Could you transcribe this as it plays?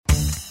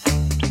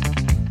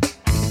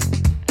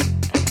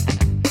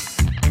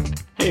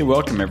Hey,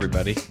 welcome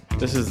everybody.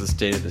 This is the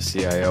State of the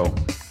CIO,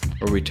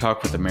 where we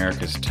talk with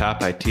America's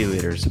top IT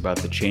leaders about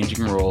the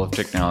changing role of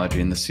technology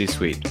in the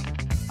C-suite.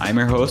 I'm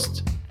your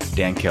host,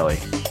 Dan Kelly.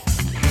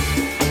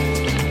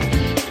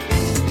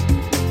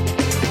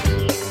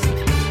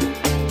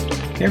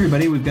 Hey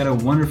everybody, we've got a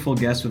wonderful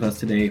guest with us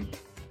today.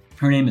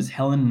 Her name is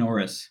Helen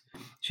Norris.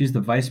 She's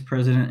the Vice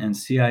President and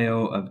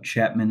CIO of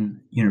Chapman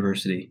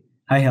University.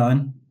 Hi,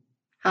 Helen.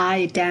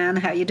 Hi, Dan.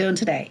 How are you doing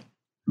today?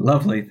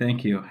 Lovely,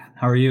 thank you.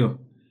 How are you?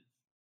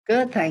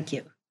 Good, thank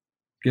you.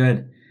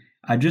 Good.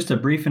 Just a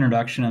brief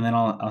introduction, and then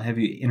I'll have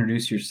you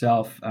introduce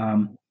yourself.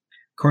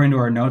 According to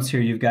our notes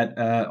here, you've got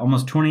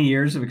almost 20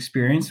 years of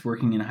experience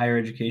working in higher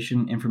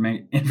education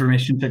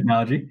information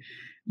technology.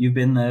 You've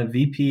been the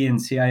VP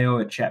and CIO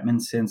at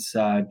Chapman since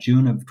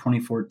June of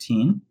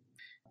 2014.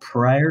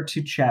 Prior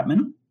to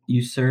Chapman,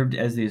 you served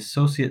as the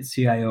Associate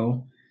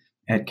CIO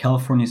at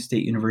California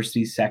State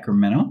University,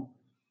 Sacramento,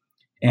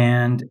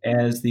 and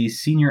as the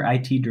Senior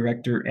IT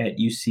Director at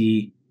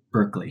UC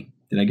Berkeley.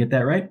 Did I get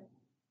that right?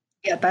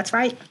 Yeah, that's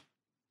right.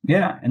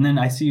 Yeah, and then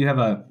I see you have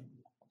a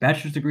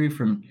bachelor's degree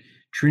from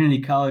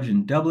Trinity College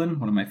in Dublin,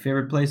 one of my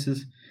favorite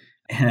places,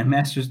 and a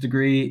master's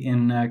degree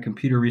in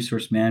computer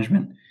resource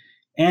management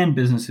and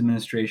business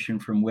administration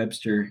from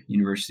Webster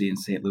University in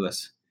St.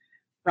 Louis.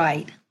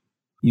 Right.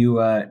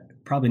 You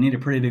probably need a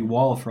pretty big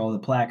wall for all the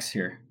plaques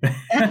here.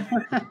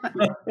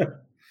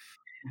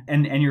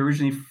 And you're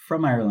originally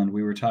from Ireland,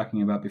 we were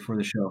talking about before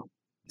the show.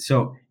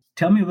 So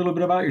tell me a little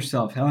bit about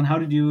yourself, Helen. How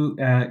did you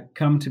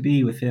come to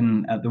be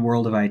within the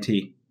world of IT?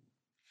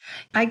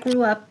 I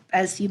grew up,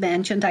 as you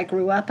mentioned, I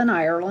grew up in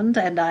Ireland,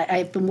 and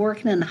I've been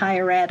working in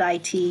higher ed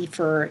IT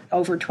for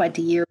over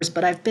 20 years,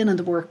 but I've been in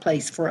the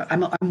workplace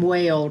I'm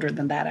way older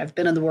than that. I've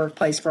been in the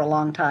workplace for a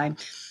long time.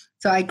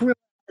 So I grew up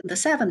in the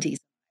 70s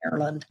in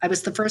Ireland. I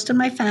was the first in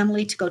my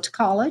family to go to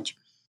college.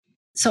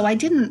 So I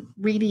didn't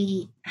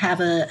really have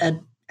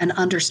an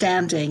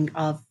understanding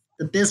of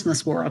the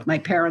business world. My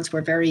parents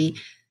were very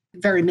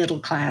middle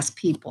class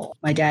people.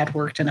 My dad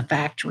worked in a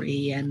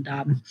factory, and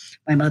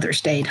my mother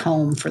stayed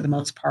home for the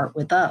most part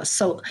with us.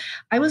 So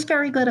I was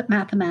very good at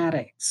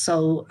mathematics.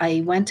 So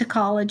I went to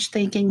college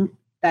thinking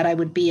that I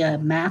would be a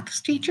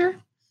maths teacher,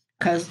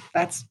 because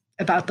that's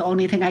about the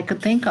only thing I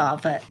could think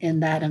of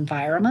in that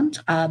environment.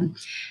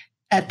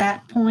 At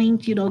that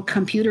point,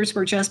 computers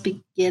were just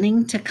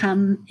beginning to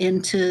come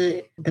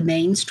into the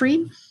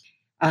mainstream.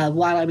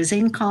 While I was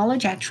in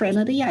college at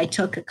Trinity, I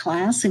took a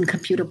class in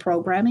computer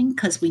programming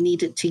because we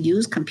needed to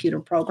use computer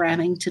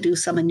programming to do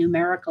some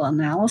numerical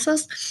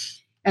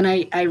analysis. And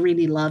I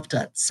really loved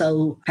it.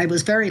 So I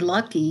was very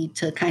lucky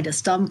to kind of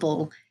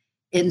stumble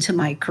into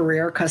my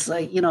career because,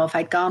 if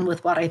I'd gone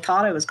with what I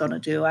thought I was going to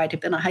do, I'd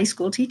have been a high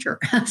school teacher.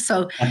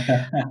 So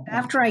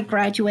after I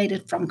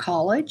graduated from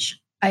college,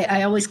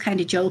 I always kind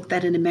of joke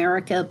that in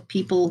America,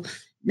 people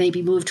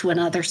maybe move to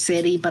another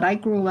city, but I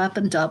grew up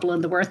in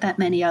Dublin. There weren't that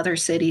many other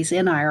cities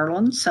in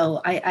Ireland.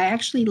 So I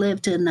actually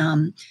lived in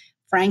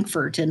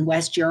Frankfurt in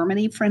West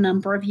Germany for a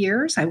number of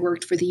years. I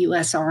worked for the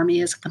U.S. Army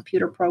as a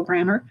computer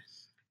programmer.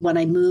 When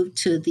I moved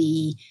to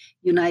the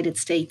United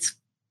States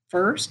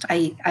first,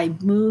 I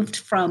moved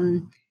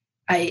from,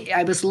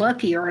 I was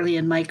lucky early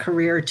in my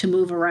career to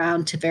move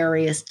around to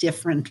various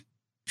different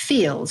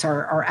fields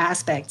or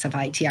aspects of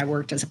IT. I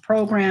worked as a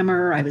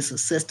programmer. I was a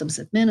systems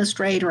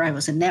administrator. I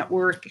was a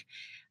network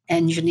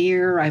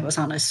engineer. I was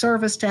on a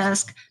service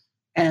desk.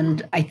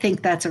 And I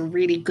think that's a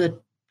really good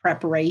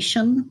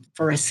preparation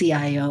for a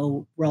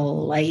CIO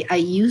role. I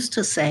used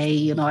to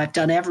say, I've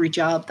done every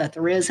job that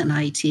there is in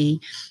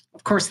IT.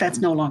 Of course, that's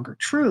no longer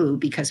true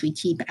because we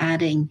keep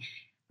adding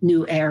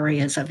new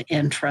areas of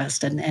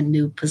interest and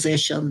new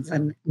positions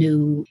and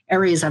new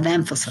areas of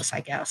emphasis,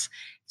 I guess.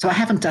 So I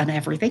haven't done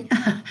everything,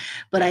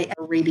 but I have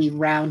a really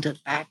rounded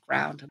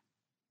background.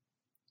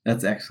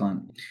 That's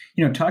excellent.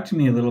 Talk to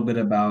me a little bit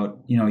about,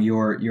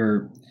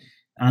 your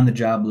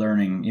on-the-job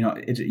learning.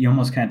 You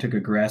almost kind of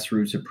took a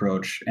grassroots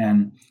approach,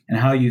 and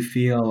how you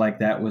feel like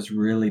that was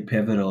really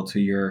pivotal to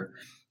your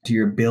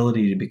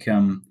ability to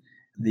become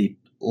the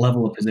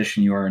level of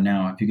position you are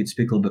now. If you could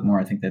speak a little bit more,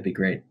 I think that'd be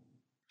great.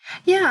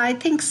 Yeah, I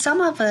think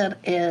some of it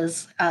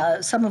is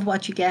some of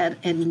what you get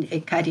in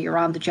kind of your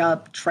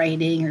on-the-job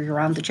training or your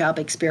on-the-job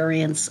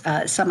experience.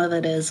 Some of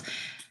it is,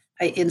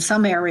 in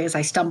some areas,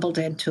 I stumbled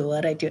into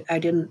it. I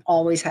didn't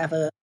always have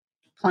a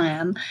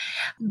plan.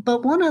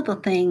 But one of the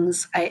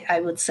things I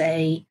would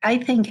say, I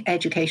think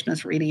education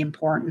is really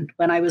important.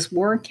 When I was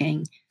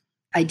working,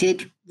 I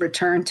did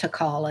return to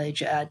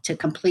college to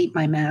complete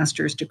my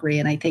master's degree.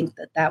 And I think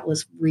that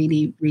was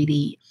really,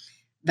 really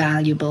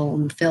valuable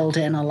and filled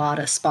in a lot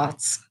of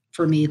spots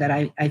for me that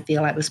I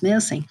feel I was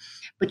missing.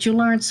 But you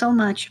learn so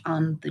much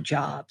on the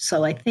job.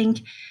 So I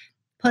think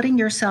putting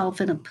yourself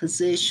in a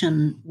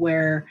position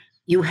where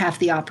you have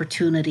the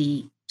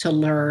opportunity to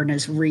learn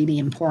is really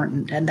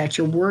important, and that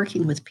you're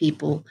working with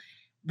people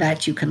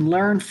that you can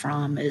learn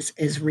from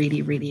is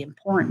really, really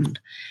important.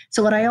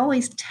 So what I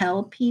always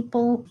tell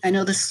people, I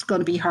know this is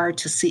going to be hard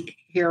to see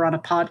here on a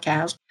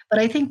podcast, but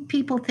I think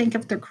people think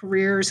of their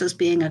careers as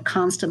being a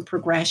constant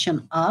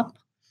progression up.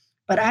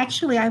 But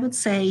actually, I would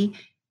say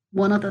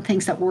one of the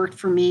things that worked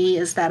for me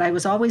is that I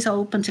was always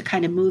open to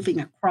kind of moving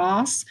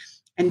across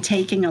and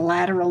taking a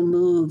lateral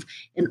move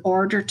in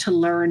order to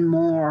learn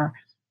more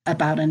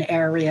about an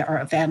area or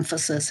of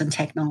emphasis and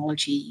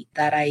technology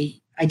that I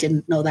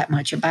didn't know that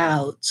much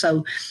about.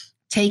 So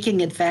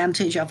taking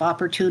advantage of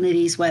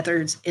opportunities,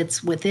 whether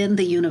it's within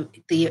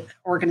the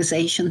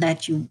organization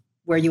that you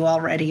where you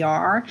already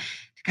are,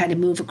 to kind of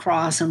move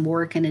across and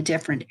work in a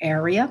different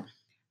area,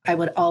 I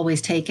would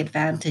always take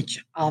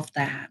advantage of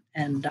that.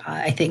 And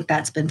I think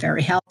that's been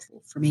very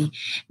helpful for me.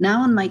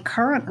 Now, in my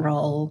current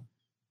role,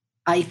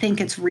 I think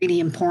it's really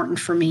important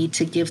for me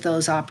to give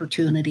those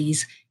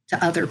opportunities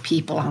to other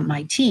people on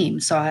my team.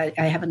 So I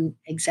have an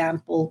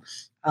example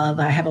of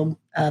I have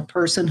a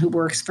person who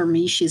works for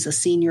me. She's a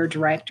senior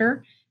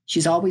director.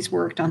 She's always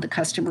worked on the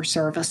customer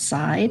service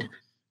side.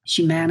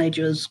 She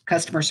manages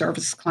customer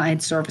service,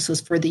 client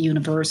services for the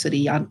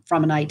university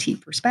from an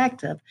IT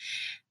perspective.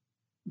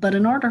 But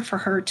in order for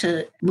her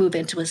to move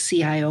into a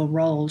CIO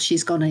role,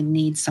 she's going to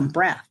need some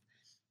breadth.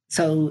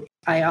 So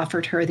I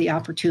offered her the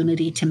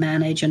opportunity to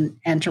manage an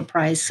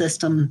enterprise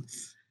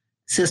systems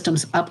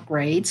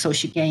upgrade. So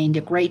she gained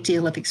a great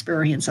deal of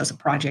experience as a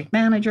project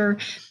manager.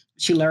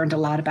 She learned a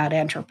lot about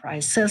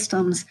enterprise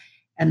systems,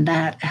 and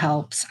that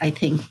helps, I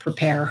think,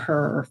 prepare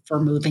her for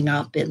moving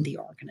up in the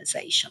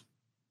organization.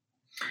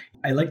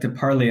 I'd like to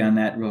parlay on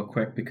that real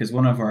quick because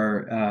one of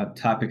our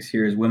topics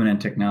here is women in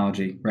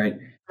technology, right?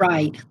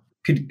 Right.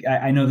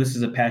 I know this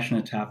is a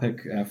passionate topic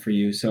for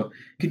you. So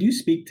could you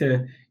speak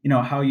to,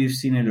 how you've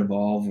seen it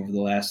evolve over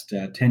the last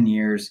 10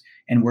 years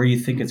and where you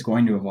think it's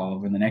going to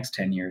evolve in the next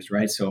 10 years,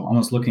 right? So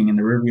almost looking in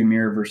the rearview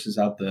mirror versus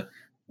out the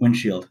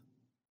windshield.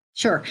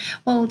 Sure.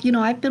 Well,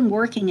 I've been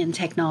working in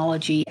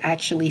technology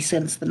actually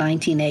since the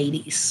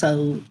 1980s.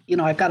 So,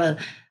 I've got a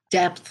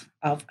depth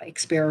of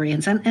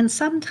experience. And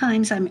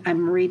sometimes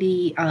I'm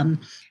really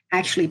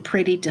actually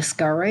pretty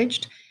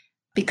discouraged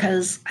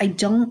because I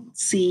haven't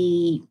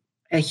seen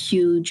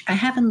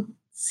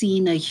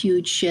a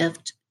huge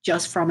shift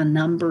just from a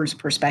numbers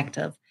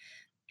perspective.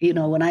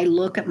 When I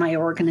look at my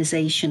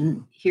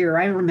organization here,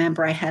 I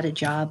remember I had a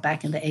job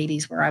back in the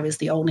 80s where I was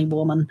the only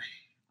woman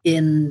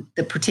in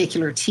the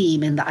particular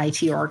team in the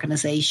IT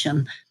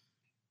organization.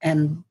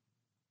 And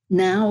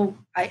now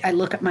I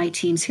look at my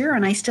teams here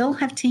and I still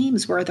have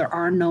teams where there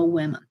are no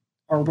women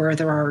or where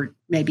there are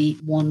maybe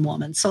one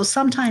woman. So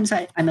sometimes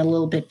I'm a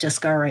little bit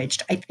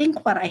discouraged. I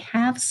think what I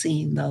have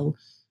seen, though,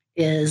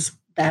 is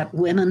that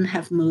women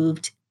have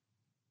moved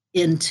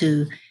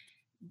into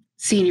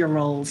senior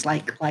roles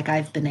like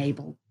I've been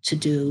able to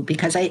do,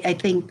 because I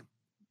think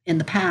in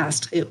the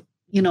past,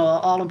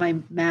 all of my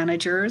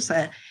managers,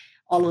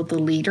 all of the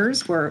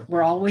leaders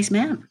were always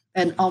men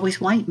and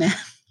always white men,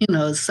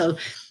 so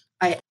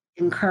I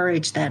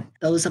encourage that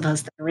those of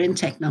us that are in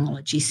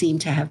technology seem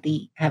to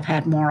have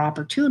had more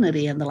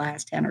opportunity in the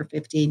last 10 or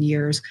 15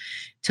 years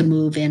to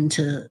move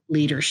into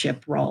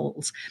leadership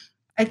roles.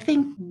 I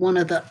think one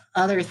of the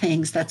other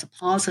things that's a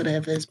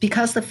positive is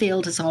because the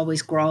field is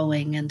always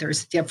growing and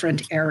there's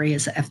different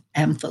areas of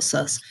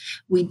emphasis,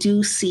 we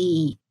do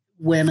see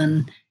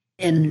women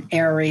in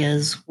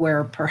areas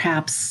where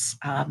perhaps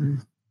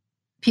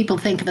people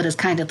think of it as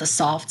kind of the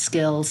soft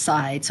skills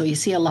side. So you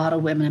see a lot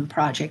of women in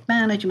project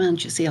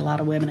management, you see a lot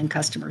of women in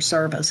customer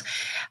service.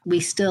 We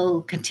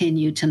still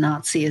continue to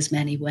not see as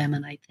many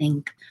women, I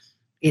think,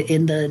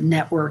 in the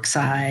network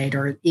side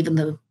or even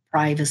the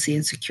privacy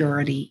and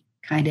security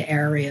kind of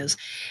areas.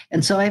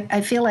 And so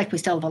I feel like we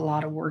still have a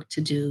lot of work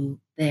to do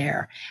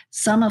there.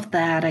 Some of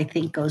that, I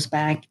think, goes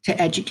back to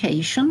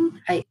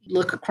education. I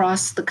look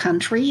across the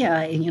country,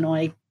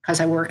 because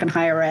I work in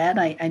higher ed,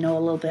 I know a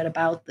little bit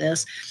about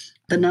this.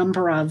 The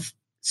number of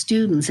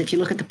students, if you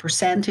look at the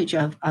percentage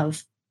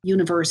of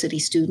university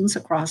students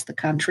across the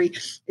country,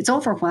 it's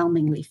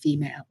overwhelmingly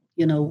female.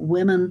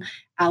 Women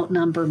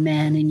outnumber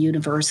men in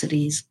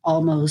universities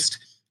almost,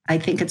 I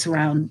think it's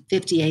around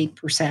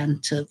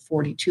 58% to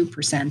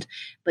 42%.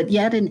 But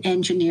yet in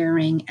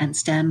engineering and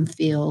STEM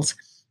fields,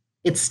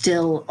 it's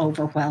still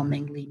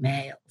overwhelmingly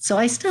male. So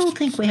I still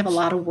think we have a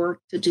lot of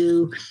work to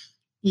do,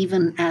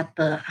 even at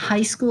the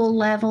high school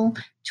level,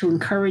 to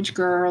encourage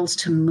girls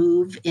to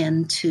move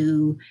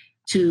to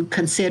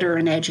consider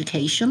an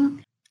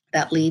education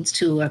that leads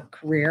to a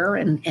career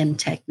in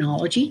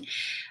technology.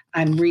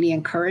 I'm really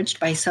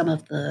encouraged by some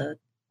of the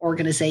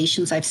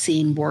organizations I've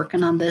seen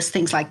working on this,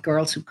 things like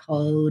Girls Who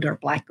Code or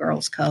Black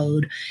Girls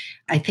Code.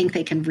 I think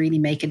they can really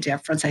make a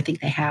difference. I think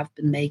they have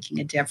been making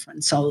a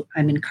difference. So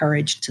I'm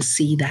encouraged to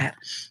see that.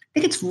 I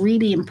think it's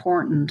really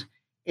important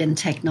in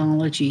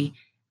technology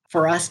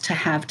for us to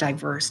have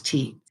diverse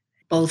teams,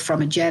 both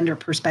from a gender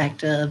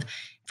perspective,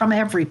 from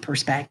every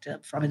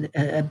perspective, from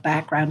a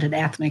background and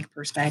ethnic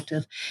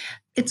perspective.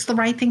 It's the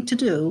right thing to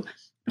do,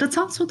 but it's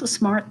also the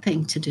smart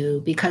thing to do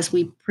because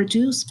we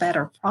produce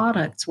better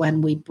products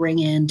when we bring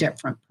in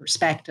different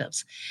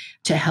perspectives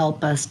to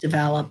help us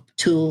develop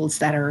tools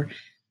that are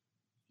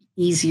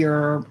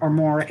easier or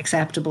more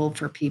acceptable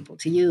for people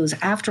to use.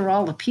 After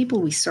all, the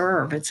people we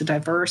serve, it's a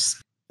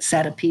diverse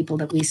set of people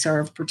that we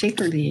serve,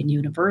 particularly in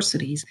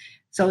universities.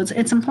 So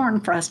it's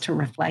important for us to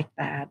reflect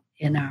that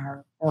in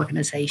our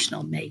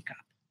organizational makeup.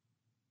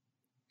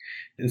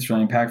 It's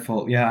really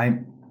impactful. Yeah,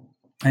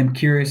 I'm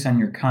curious on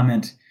your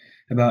comment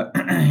about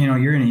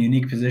you're in a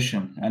unique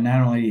position, and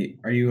not only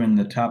are you in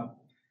the top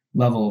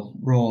level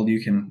role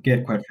you can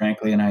get, quite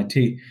frankly, in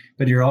IT,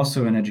 but you're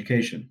also in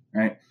education,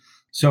 right?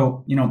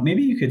 So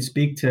maybe you could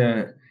speak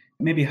to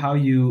maybe how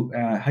you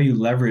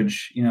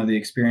leverage the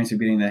experience of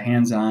getting the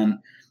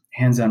hands-on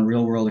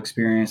real world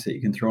experience that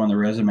you can throw on the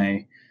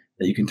resume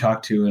that you can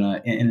talk to in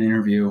an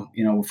interview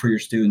for your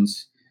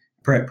students.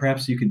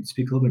 Perhaps you could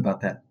speak a little bit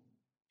about that.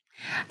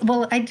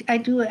 Well, I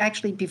do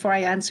actually, before I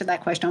answer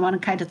that question, I want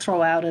to kind of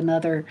throw out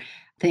another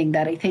thing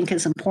that I think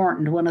is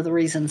important. One of the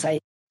reasons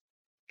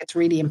it's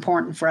really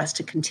important for us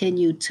to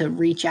continue to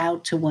reach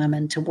out to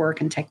women to work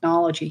in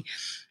technology.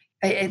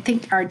 I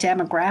think our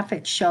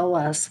demographics show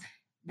us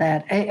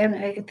that, and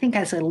I think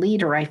as a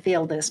leader, I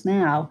feel this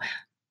now,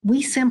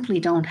 we simply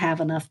don't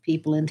have enough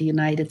people in the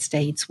United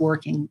States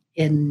working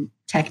in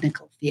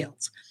technical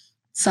fields.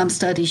 Some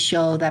studies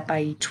show that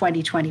by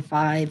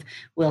 2025,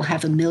 we'll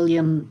have 1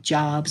 million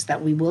jobs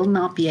that we will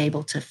not be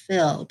able to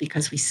fill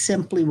because we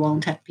simply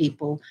won't have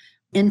people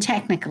in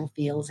technical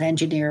fields,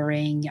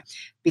 engineering,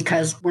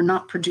 because we're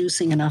not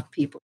producing enough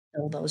people to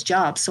fill those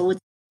jobs. So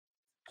it's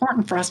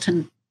important for us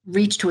to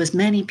reach to as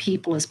many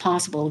people as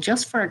possible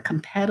just for a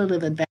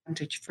competitive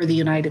advantage for the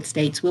United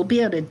States. We'll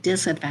be at a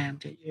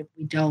disadvantage if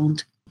we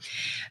don't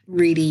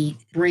really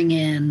bring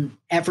in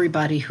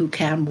everybody who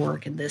can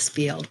work in this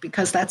field,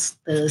 because that's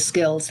the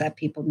skills that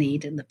people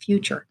need in the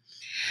future.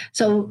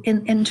 So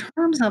in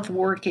terms of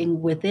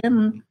working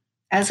within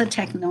as a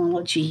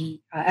technologist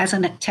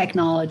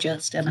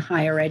in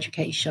higher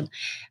education,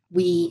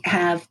 we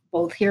have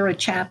both here at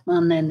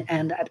Chapman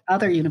and at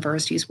other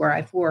universities where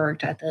I've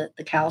worked at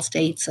the Cal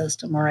State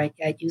system or at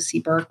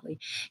UC Berkeley.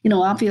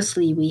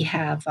 Obviously we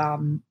have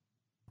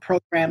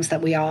programs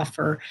that we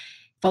offer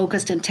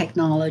focused in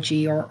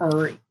technology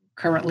or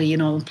currently,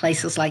 in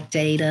places like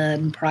data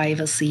and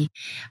privacy.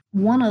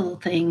 One of the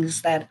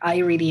things that I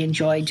really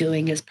enjoy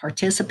doing is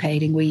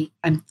participating.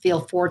 I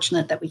feel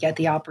fortunate that we get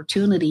the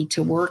opportunity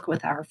to work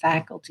with our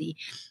faculty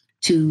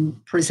to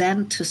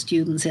present to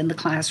students in the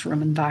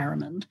classroom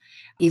environment,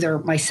 either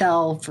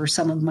myself or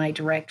some of my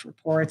direct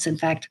reports. In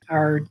fact,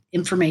 our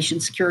information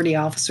security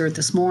officer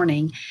this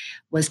morning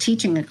was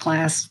teaching a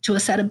class to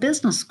a set of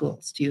business school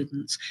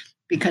students,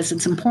 because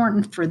it's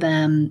important for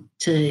them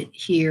to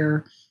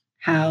hear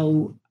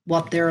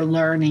what they're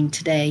learning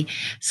today,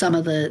 some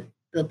of the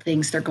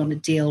things they're going to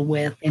deal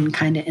with in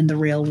the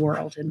real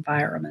world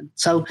environment.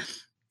 So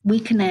we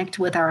connect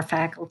with our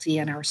faculty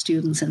and our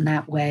students in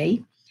that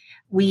way.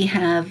 We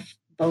have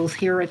both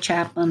here at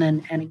Chapman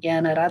and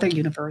again at other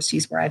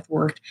universities where I've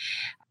worked,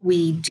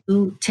 we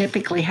do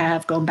typically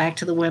have, going back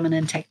to the women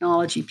in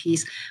technology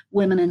piece,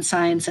 women in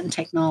science and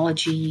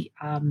technology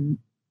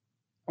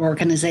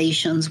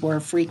organizations where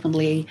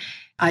frequently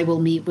I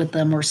will meet with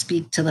them or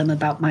speak to them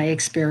about my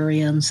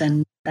experience,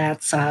 and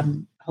that's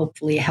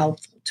hopefully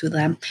helpful to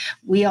them.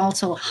 We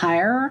also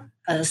hire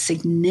a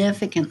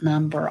significant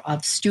number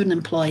of student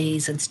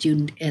employees and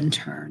student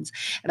interns.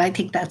 And I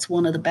think that's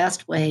one of the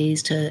best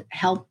ways to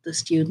help the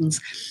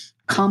students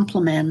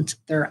complement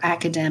their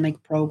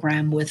academic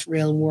program with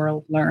real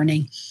world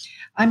learning.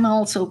 I'm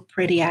also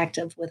pretty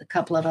active with a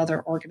couple of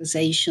other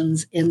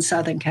organizations in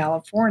Southern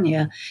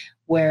California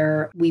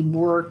where we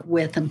work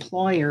with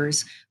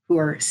employers who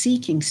are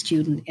seeking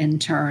student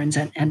interns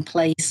and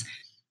place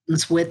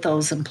with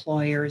those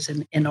employers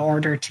in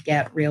order to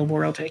get real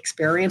world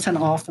experience, and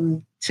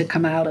often to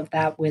come out of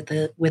that with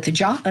a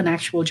job, an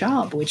actual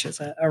job, which is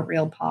a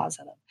real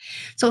positive.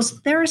 So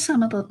there are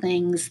some of the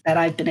things that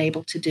I've been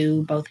able to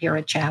do both here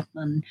at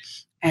Chapman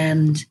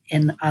and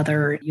in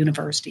other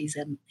universities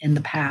in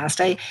the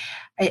past. I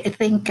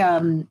think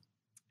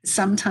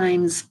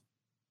sometimes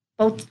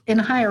both in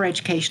higher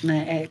education,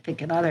 I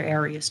think in other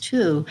areas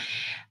too,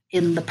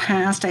 in the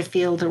past, I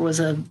feel there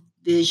was a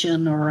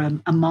vision or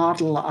a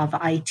model of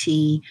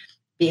IT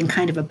being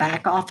kind of a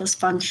back office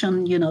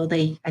function.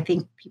 I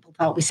think people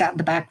thought we sat in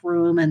the back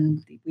room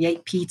and we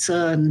ate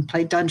pizza and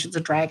played Dungeons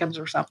and Dragons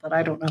or something.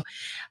 I don't know.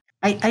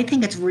 I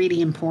think it's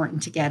really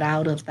important to get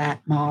out of that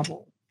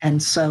model.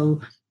 And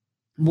so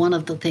one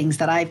of the things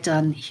that I've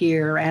done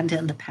here and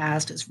in the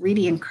past is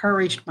really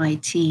encouraged my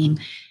team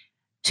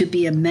to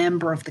be a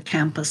member of the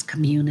campus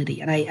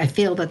community. And I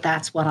feel that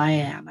that's what I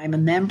am. I'm a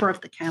member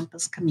of the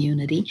campus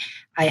community.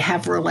 I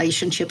have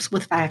relationships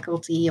with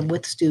faculty and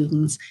with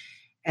students.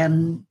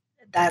 And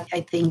that, I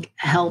think,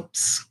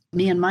 helps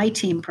me and my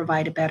team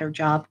provide a better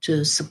job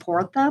to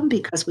support them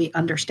because we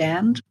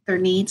understand their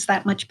needs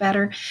that much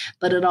better.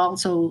 But it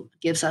also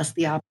gives us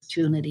the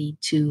opportunity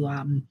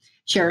to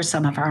share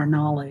some of our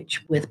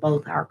knowledge with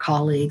both our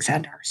colleagues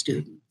and our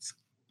students.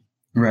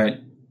 Right.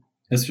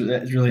 That's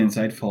really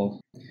insightful.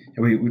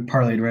 We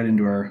parlayed right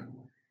into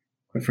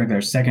quite frankly,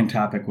 our second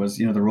topic was,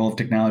 the role of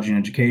technology in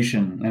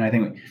education. And I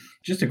think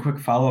just a quick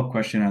follow-up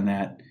question on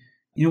that,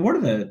 what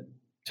are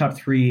top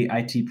three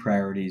IT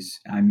priorities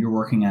you're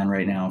working on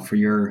right now for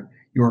your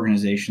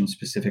organization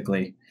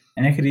specifically?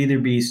 And it could either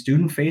be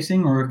student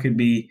facing or it could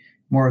be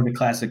more of the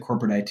classic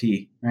corporate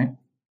IT, right?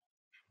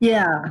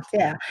 Yeah,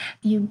 yeah.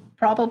 You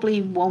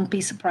probably won't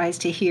be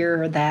surprised to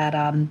hear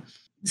that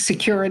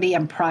security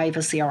and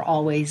privacy are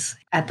always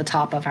at the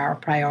top of our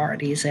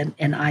priorities in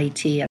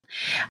IT.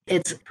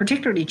 It's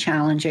particularly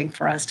challenging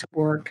for us to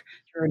work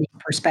security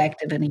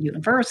perspective in a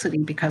university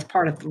because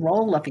part of the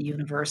role of a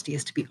university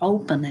is to be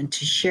open and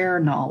to share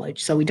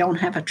knowledge. So we don't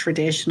have a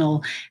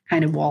traditional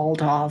kind of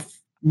walled off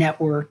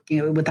network,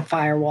 with a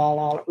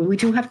firewall. We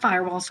do have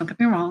firewalls, don't get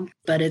me wrong,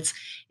 but it's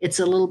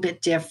a little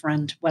bit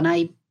different. When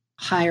I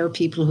hire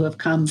people who have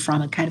come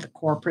from a kind of a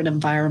corporate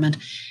environment,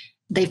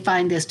 they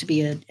find this to be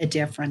a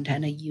different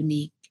and a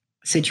unique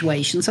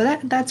situation. So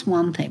that's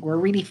one thing. We're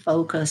really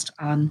focused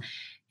on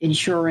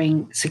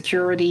ensuring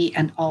security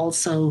and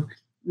also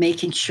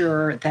making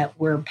sure that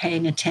we're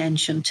paying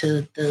attention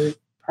to the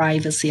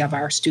privacy of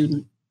our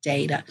student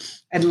data.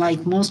 And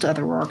like most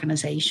other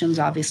organizations,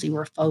 obviously,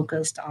 we're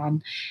focused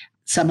on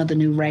some of the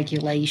new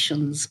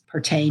regulations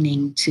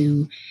pertaining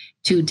to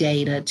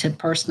data, to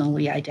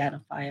personally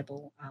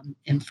identifiable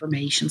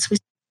information. So we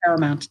spend a fair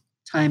amount of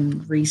time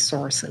and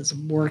resources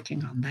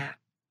working on that.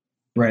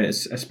 Right,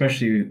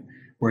 especially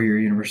where your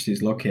university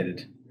is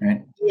located,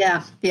 right?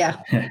 Yeah,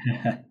 yeah.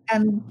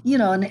 And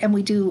and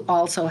we do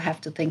also have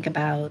to think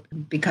about,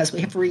 because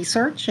we have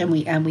research and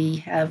we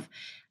have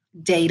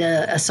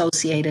data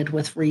associated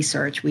with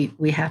research,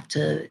 we have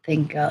to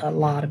think a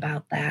lot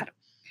about that.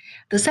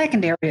 The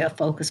second area of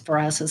focus for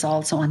us is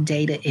also on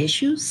data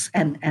issues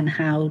and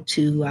how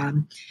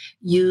to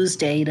use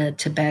data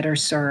to better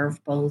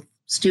serve both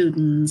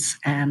students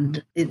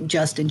and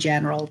just in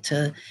general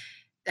to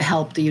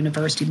help the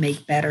university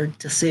make better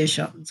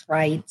decisions,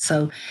 right?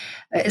 So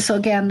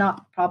again,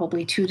 not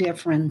probably too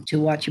different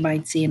to what you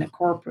might see in a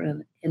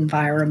corporate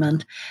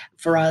environment.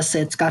 For us,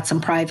 it's got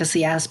some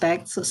privacy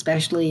aspects,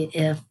 especially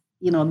if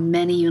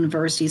many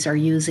universities are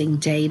using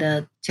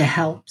data to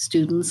help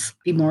students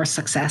be more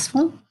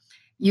successful,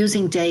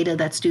 using data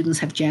that students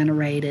have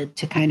generated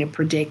to kind of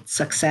predict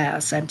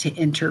success and to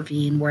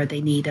intervene where they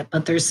need it.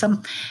 But there's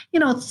some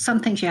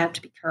things you have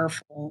to be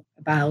careful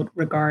about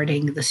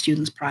regarding the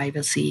students'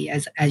 privacy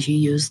as you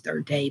use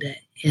their data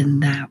in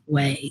that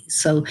way.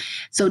 So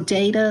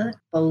data,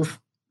 both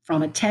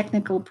from a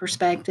technical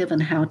perspective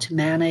and how to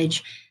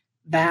manage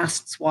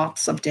vast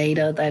swaths of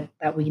data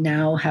that we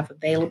now have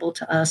available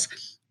to us,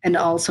 and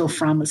also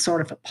from a sort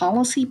of a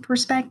policy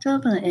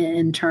perspective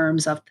in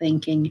terms of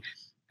thinking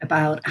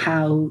about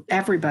how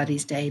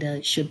everybody's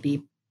data should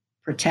be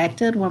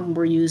protected when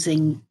we're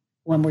using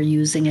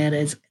it,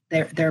 as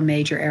they're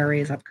major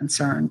areas of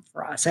concern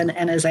for us. And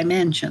as I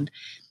mentioned,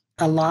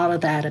 a lot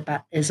of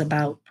that is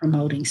about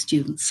promoting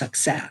student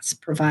success,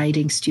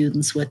 providing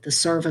students with the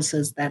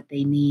services that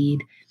they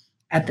need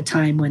at the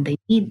time when they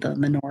need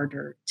them in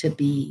order to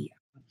be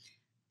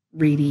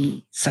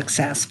really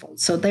successful.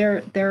 So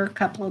there are a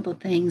couple of the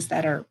things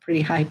that are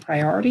pretty high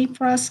priority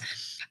for us.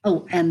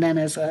 Oh, and then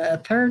as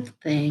a third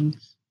thing,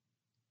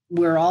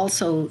 we're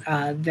also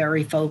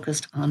very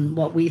focused on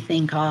what we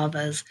think of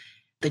as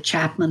the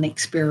Chapman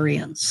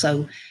experience.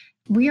 So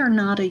we are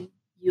not a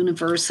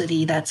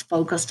university that's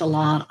focused a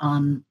lot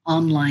on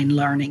online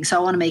learning. So I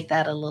want to make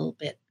that a little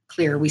bit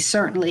clear. We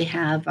certainly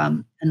have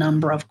a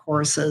number of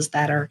courses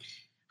that are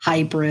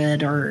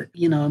hybrid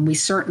and we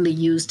certainly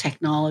use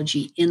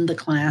technology in the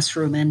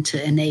classroom and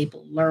to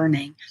enable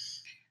learning.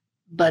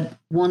 But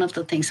one of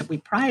the things that we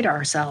pride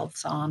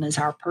ourselves on is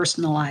our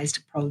personalized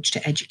approach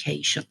to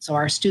education. So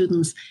our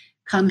students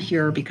come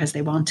here because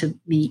they want to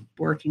be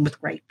working with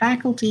great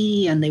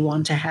faculty and they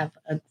want to have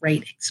a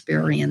great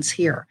experience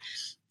here.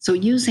 So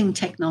using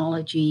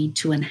technology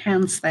to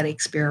enhance that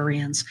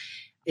experience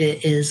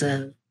is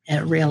a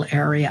real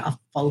area of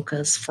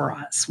focus for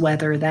us,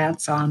 whether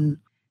that's on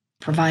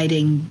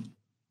providing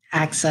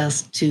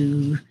access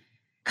to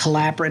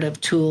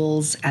collaborative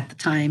tools at the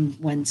time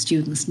when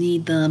students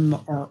need them,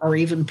 or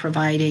even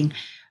providing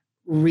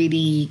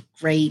really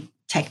great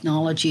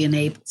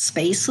technology-enabled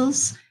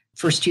spaces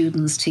for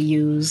students to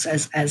use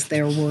as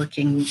they're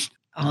working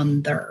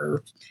on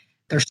their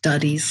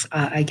studies,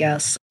 I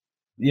guess.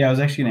 Yeah, I was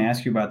actually going to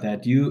ask you about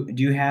that. Do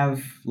you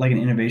have like an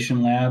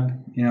innovation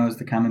lab, is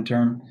the common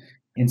term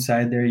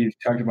inside there? You've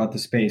talked about the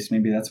space.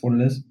 Maybe that's what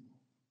it is?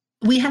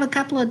 We have a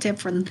couple of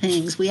different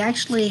things. We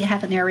actually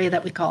have an area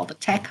that we call the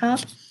Tech Hub.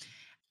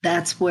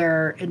 That's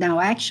where now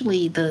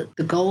actually the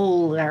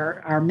goal,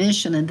 our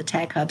mission in the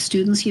Tech Hub,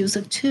 students use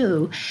it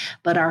too,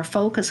 but our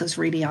focus is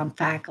really on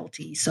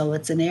faculty. So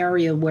it's an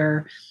area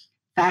where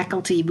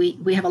faculty,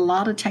 we have a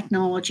lot of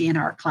technology in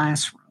our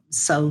classrooms.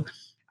 So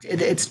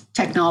it's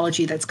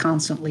technology that's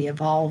constantly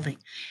evolving.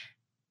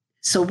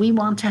 So we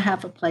want to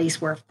have a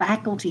place where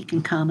faculty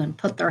can come and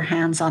put their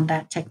hands on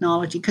that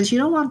technology, because you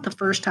don't want the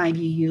first time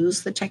you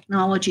use the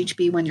technology to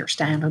be when you're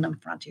standing in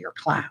front of your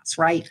class,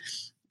 right?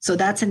 So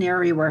that's an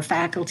area where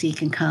faculty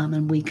can come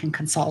and we can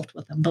consult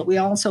with them. But we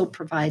also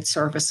provide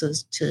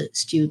services to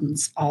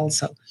students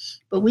also.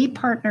 But we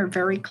partner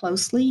very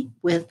closely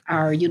with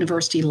our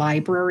university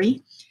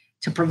library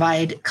to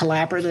provide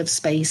collaborative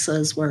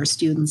spaces where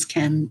students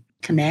can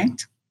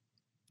connect.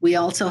 We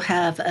also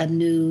have a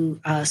new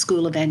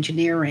School of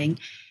Engineering,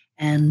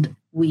 and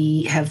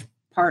we have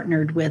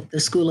partnered with the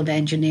School of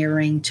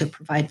Engineering to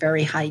provide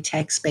very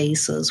high-tech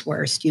spaces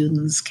where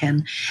students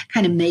can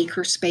kind of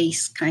maker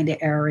space kind of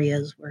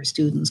areas where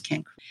students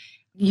can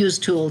use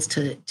tools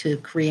to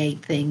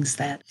create things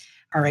that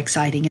are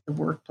exciting in the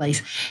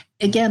workplace.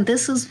 Again,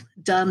 this is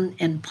done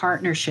in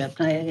partnership.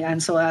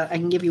 And so I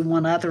can give you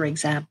one other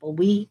example.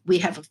 We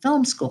have a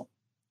film school.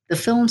 The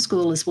film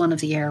school is one of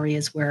the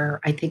areas where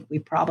I think we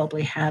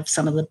probably have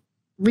some of the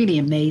really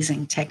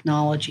amazing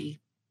technology.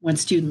 When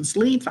students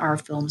leave our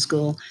film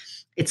school,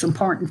 it's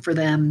important for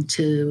them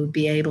to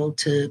be able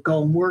to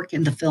go and work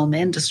in the film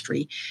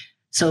industry.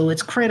 So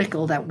it's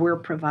critical that we're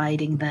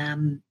providing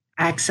them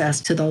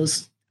access to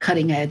those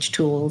cutting edge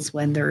tools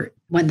when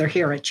they're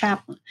here at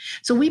Chaplin.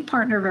 So we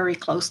partner very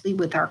closely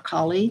with our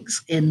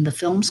colleagues in the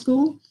film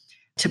school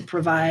to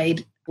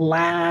provide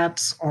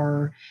labs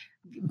or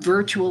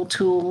virtual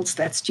tools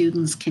that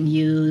students can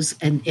use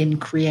in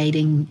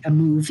creating a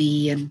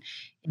movie and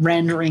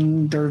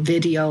rendering their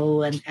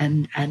video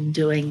and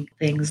doing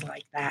things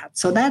like that.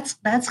 So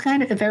that's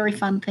kind of a very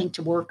fun thing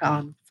to work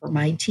on for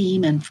my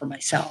team and for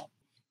myself.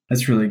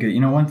 That's really good.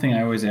 One thing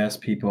I always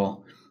ask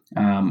people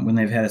when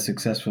they've had a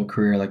successful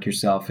career like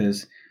yourself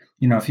is,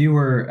 if you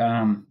were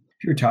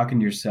talking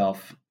to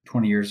yourself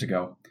 20 years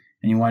ago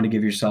and you wanted to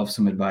give yourself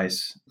some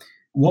advice,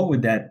 what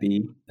would that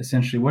be?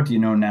 Essentially, what do you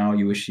know now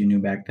you wish you knew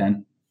back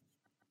then?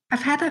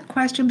 I've had that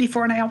question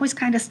before, and I always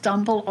kind of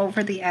stumble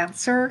over the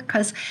answer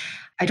because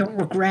I don't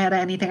regret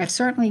anything. I've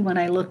certainly, when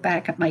I look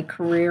back at my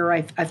career,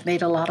 I've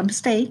made a lot of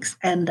mistakes,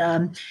 and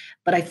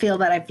but I feel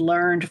that I've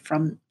learned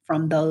from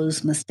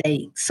those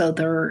mistakes. So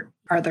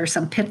are there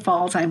some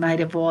pitfalls I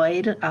might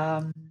avoid?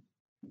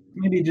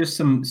 Maybe just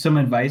some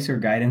advice or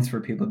guidance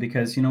for people,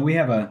 because we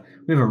have a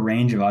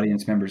range of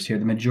audience members here.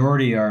 The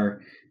majority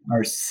are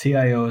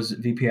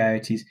CIOs,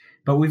 VPIITs,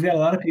 but we've got a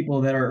lot of people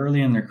that are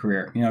early in their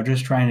career,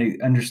 just trying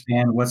to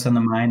understand what's on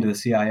the mind of the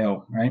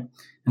CIO, right?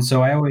 And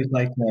so I always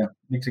like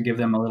to give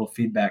them a little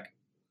feedback.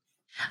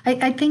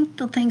 I think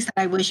the things that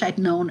I wish I'd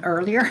known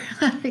earlier,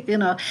 I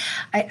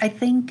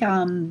think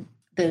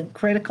the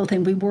critical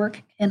thing, we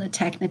work in a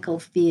technical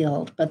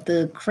field, but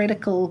the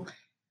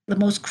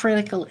most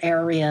critical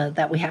area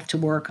that we have to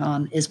work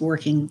on is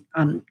working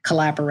on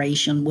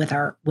collaboration with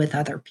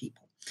other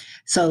people.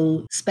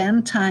 So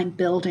spend time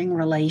building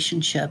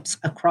relationships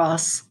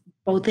across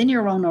both in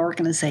your own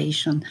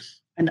organization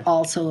and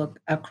also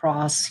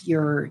across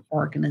your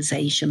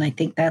organization. I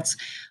think that's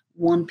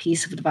one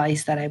piece of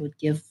advice that I would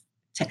give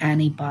to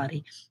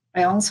anybody.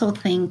 I also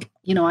think,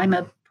 I'm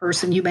a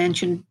person, you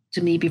mentioned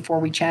to me before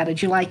we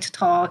chatted, you like to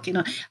talk.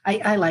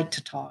 I like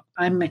to talk.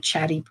 I'm a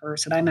chatty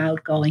person. I'm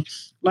outgoing.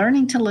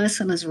 Learning to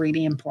listen is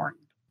really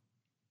important.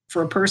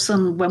 For a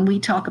person, when we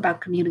talk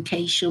about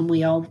communication,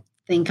 we all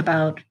think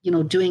about,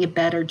 doing a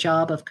better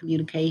job of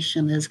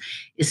communication is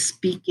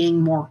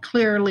speaking more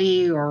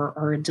clearly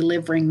or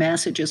delivering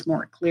messages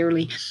more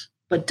clearly.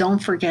 But don't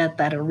forget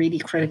that a really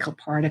critical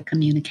part of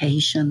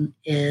communication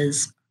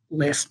is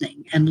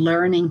listening, and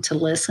learning to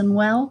listen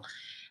well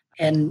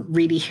and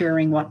really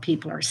hearing what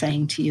people are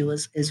saying to you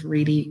is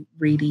really,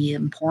 really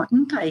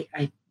important,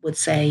 I would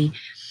say.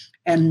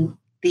 And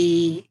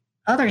the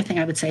other thing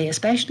I would say,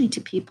 especially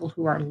to people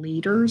who are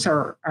leaders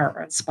or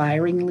are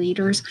aspiring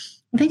leaders,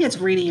 I think it's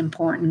really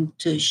important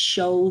to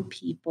show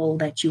people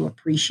that you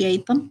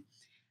appreciate them.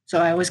 So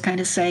I always kind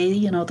of say,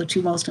 the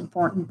two most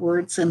important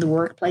words in the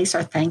workplace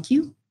are thank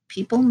you.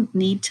 People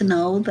need to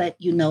know that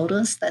you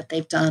notice that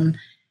they've done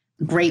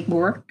great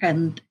work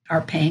and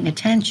are paying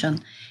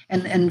attention.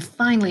 And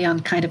finally, on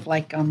kind of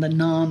like on the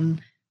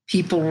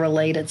non-people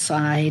related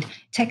side,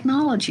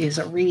 technology is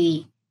a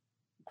really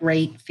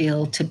great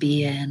field to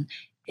be in.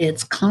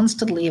 It's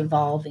constantly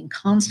evolving,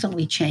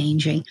 constantly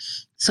changing.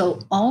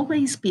 So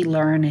always be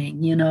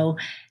learning,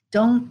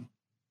 don't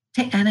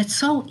and it's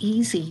so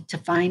easy to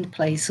find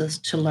places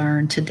to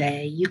learn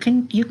today. You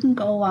can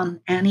go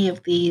on any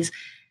of these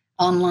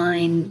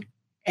online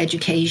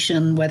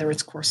education, whether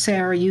it's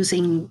Coursera,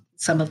 using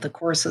some of the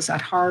courses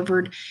at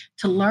Harvard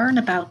to learn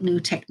about new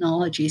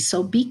technology.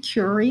 So be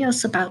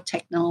curious about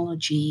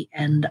technology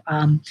and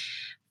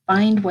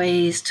find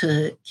ways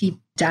to keep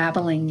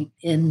dabbling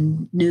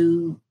in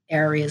new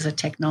areas of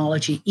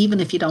technology, even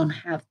if you don't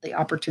have the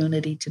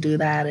opportunity to do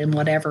that in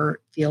whatever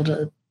field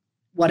of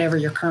whatever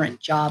your current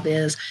job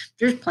is.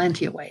 There's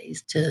plenty of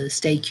ways to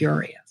stay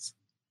curious.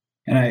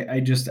 And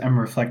I'm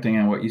reflecting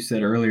on what you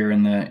said earlier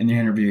in the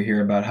interview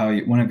here about how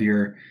one of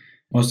your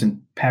most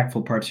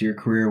impactful parts of your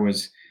career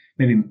was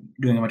maybe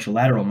doing a bunch of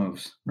lateral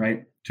moves,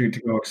 right? To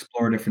go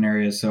explore different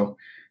areas. So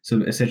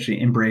essentially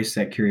embrace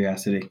that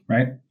curiosity,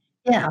 right?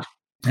 Yeah.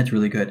 That's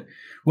really good.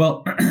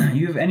 Well,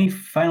 you have any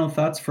final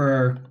thoughts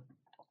for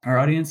our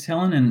audience,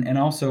 Helen? And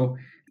also,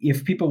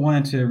 if people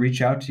wanted to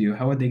reach out to you,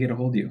 how would they get a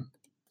hold of you?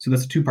 So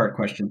that's a two-part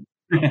question.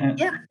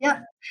 Yeah.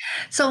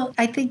 So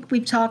I think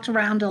we've talked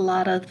around a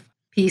lot of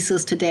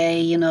pieces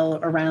today,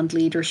 around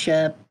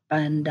leadership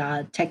and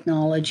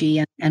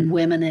technology and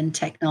women in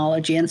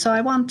technology. And so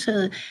I want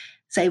to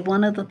say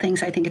one of the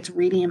things I think it's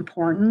really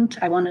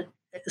important. I want to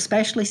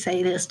especially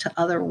say this to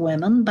other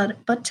women,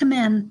 but to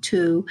men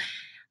too.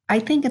 I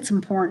think it's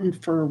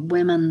important for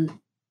women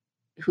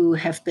who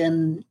have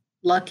been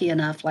lucky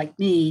enough, like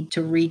me,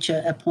 to reach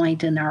a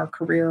point in our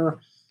career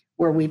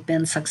where we've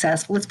been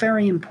successful. It's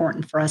very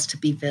important for us to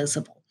be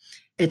visible.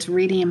 It's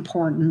really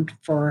important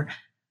for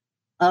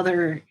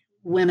other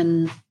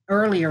women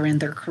earlier in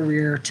their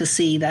career to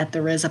see that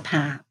there is a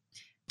path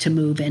to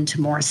move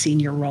into more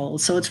senior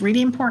roles. So it's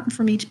really important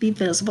for me to be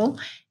visible.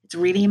 It's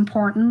really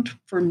important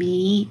for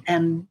me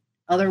and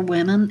other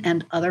women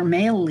and other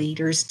male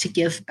leaders to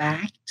give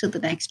back to the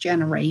next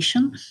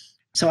generation.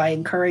 So I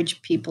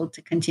encourage people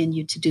to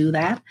continue to do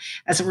that.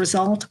 As a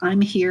result,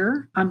 I'm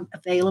here. I'm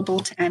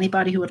available to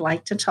anybody who would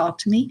like to talk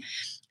to me.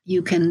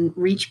 You can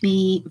reach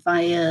me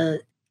via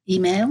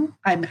email.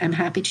 I'm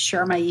happy to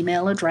share my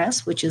email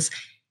address, which is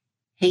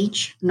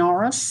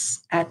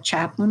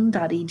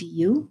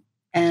hnorris@chapman.edu.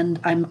 And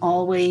I'm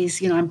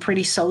always, I'm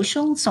pretty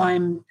social. So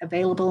I'm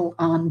available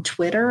on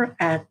Twitter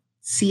at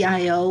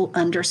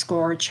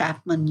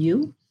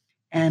CIO_ChapmanU.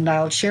 And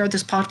I'll share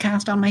this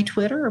podcast on my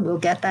Twitter. We'll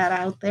get that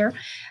out there.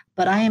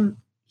 But I am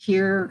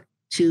here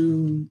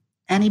to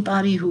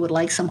anybody who would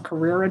like some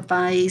career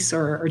advice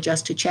or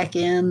just to check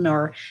in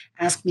or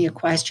ask me a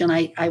question.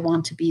 I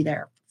want to be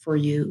there for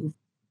you,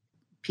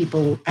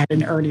 people at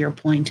an earlier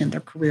point in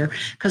their career,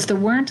 because there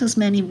weren't as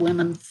many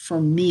women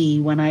for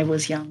me when I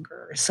was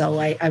younger. So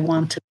I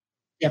want to be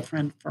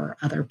different for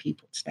other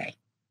people today.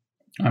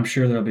 I'm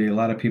sure there'll be a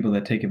lot of people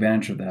that take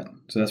advantage of that.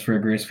 So that's very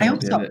graceful. I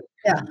hope so.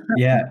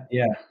 Yeah.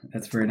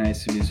 That's very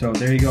nice of you. So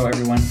there you go,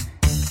 everyone.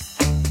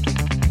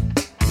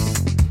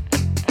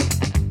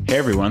 Hey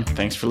everyone,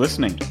 thanks for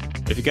listening.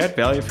 If you got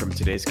value from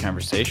today's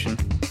conversation,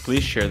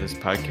 please share this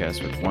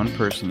podcast with one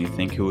person you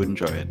think who would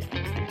enjoy it.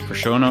 For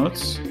show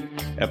notes,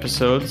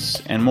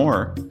 episodes, and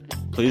more,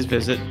 please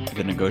visit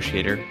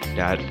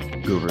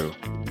thenegotiator.guru.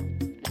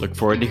 Look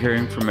forward to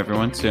hearing from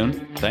everyone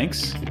soon.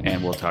 Thanks,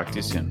 and we'll talk to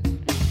you soon.